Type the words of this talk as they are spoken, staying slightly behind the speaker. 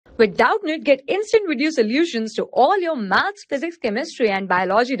With Doubtnut, get instant video solutions to all your maths, physics, chemistry, and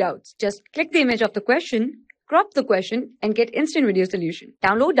biology doubts. Just click the image of the question, crop the question, and get instant video solution.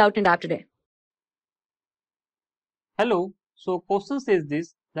 Download Doubtnut app today. Hello, so question says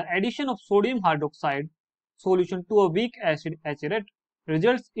this: the addition of sodium hydroxide solution to a weak acid H, right,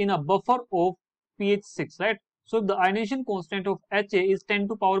 results in a buffer of pH 6, right? So if the ionization constant of Ha is 10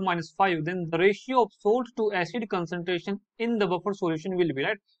 to power minus 5, then the ratio of salt to acid concentration in the buffer solution will be,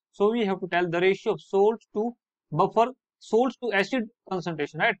 right? So we have to tell the ratio of salt to acid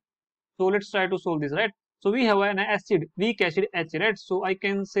concentration, right? So let's try to solve this, right? So we have an acid, weak acid H, right? So I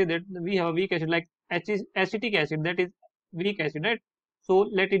can say that we have a weak acid like H is acetic acid, that is weak acid, right? So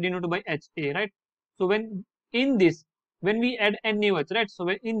let it denote by Ha, right? So when we add NaOH, right? So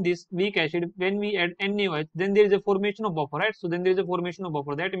in this weak acid, when we add NaOH, then there is a formation of buffer, right? So then there is a formation of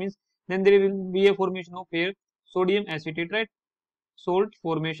buffer. That means then there will be a formation of here sodium acetate, right? Salt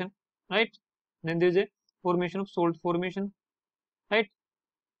formation, right? Then there is a formation of salt formation, right?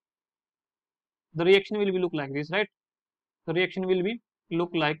 The reaction will be look like this, right? The reaction will be look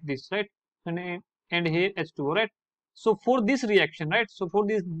like this, right? And here H2O, right? So for this reaction, right? So for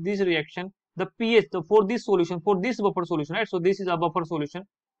this reaction, the pH for this solution, for this buffer solution, right? So this is a buffer solution.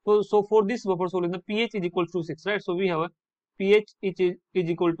 So for this buffer solution, the pH is equal to 6, right? So we have a pH is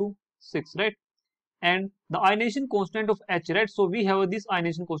equal to 6, right? And the ionization constant of H, right? So we have this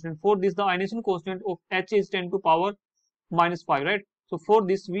ionization constant. For this, the ionization constant of H is 10 to power minus 5, right? So for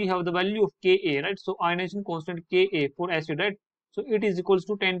this we have the value of Ka, right? So ionization constant Ka for acid, right? So it is equals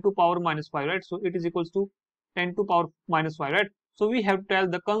to 10 to power minus 5, right? So it is equals to 10 to power minus 5, right? So we have to tell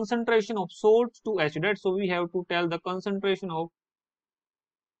the concentration of salt to acid, right? So we have to tell the concentration of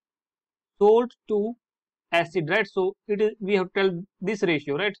salt to acid, right? So we have to tell this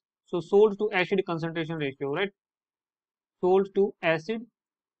ratio, right? So salt to acid concentration ratio, right? Salt to acid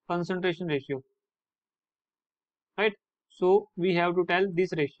concentration ratio, right? So we have to tell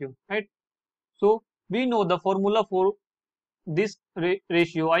this ratio, right? So we know the formula for this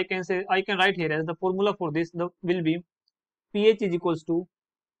ratio. I can write here as the formula for this will be pH is equals to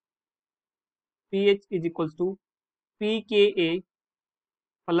pKa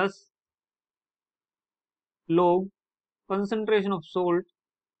plus log concentration of salt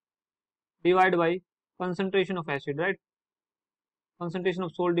divided by concentration of acid, right? Concentration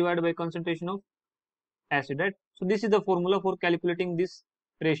of salt divided by concentration of acid, right? So this is the formula for calculating this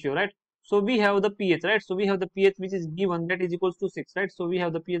ratio, right? So we have the pH, right? So we have the pH which is given, that is equals to 6, right? So we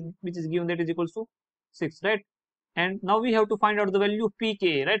have the pH which is given, that is equals to 6, right? And now we have to find out the value of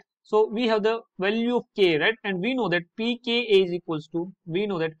pKa, right? So we have the value of K, right? And we know that pKa is equals to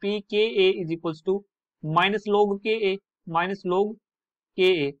minus log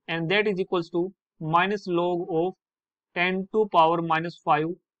Ka, and that is equals to minus log of 10 to power minus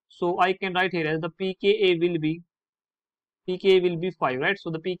 5. So I can write here as the pKa will be 5, right? So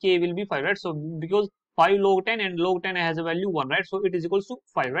the pKa will be 5, right? So because 5 log 10 and log 10 has a value 1, right? So it is equals to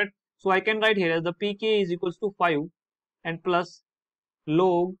 5, right? So I can write here as the pKa is equals to 5 and plus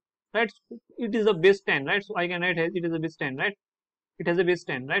log, right? It is a base 10, right? So I can write here it is a base 10, right? It has a base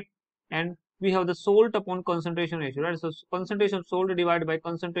 10, right? And we have the salt upon concentration ratio, right? So concentration of salt divided by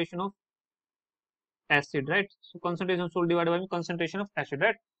concentration of acid, right? So concentration of salt divided by concentration of acid,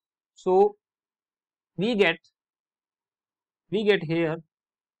 right? So we get here,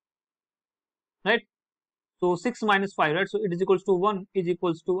 right? So 6 minus 5, right? So it is equals to 1 is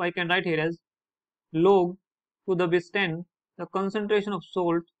equals to, I can write here as log to the base 10 the concentration of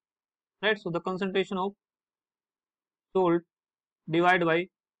salt, right? So the concentration of salt divided by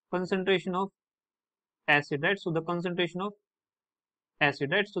concentration of acid, right? So the concentration of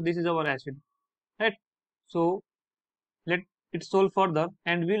acid, right? So this is our acid, right? So let it solve further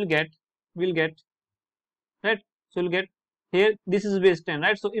and we'll get, right? So we'll get here, this is base 10,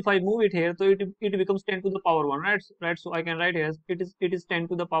 right? So if I move it here, so it becomes 10 to the power 1, right? So I can write here as it is 10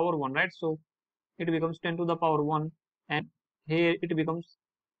 to the power 1, right? So it becomes 10 to the power 1, and here it becomes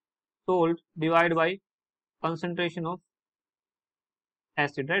salt divided by concentration of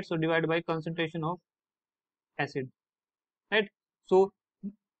acid, right? So divided by concentration of acid, right? So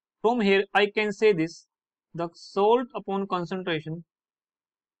from here I can say this: the salt upon concentration,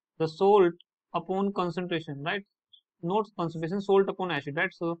 right? Not concentration, salt upon acid,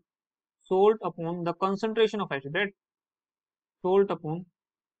 right? So salt upon the concentration of acid, right? Salt upon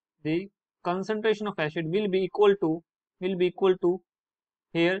the concentration of acid will be equal to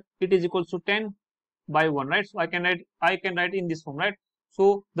here it is equals to 10 by 1, right? So I can write in this form, right?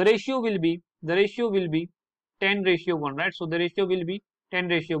 So the ratio will be 10:1, right? So the ratio will be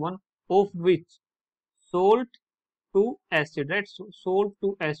 10:1, of which salt to acid, right? So salt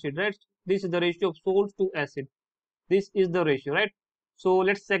to acid, right? This is the ratio of salt to acid. This is the ratio, right? So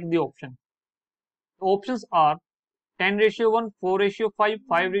let's check the option. The options are 10:1, 4:5,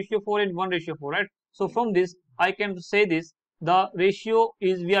 5:4, and 1:4, right? So from this, I can say this, the ratio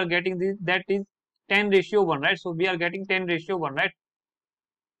is, we are getting this, that is 10:1, right? So we are getting 10:1, right?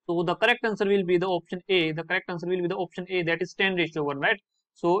 So the correct answer will be the option A. The correct answer will be the option A, that is 10:1, right?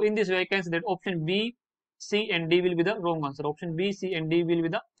 So in this way, I can say that option B, C, and D will be the wrong answer. Option B, C, and D will be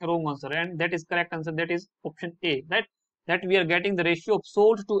the wrong answer, and that is correct answer. That is option A, right? That we are getting the ratio of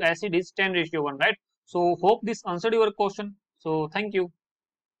salt to acid is 10:1, right? So hope this answered your question. So thank you.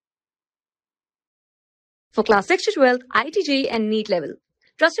 For class 6 to 12, IIT JEE and NEET level.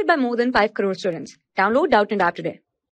 Trusted by more than 5 crore students. Download Doubtnut app today.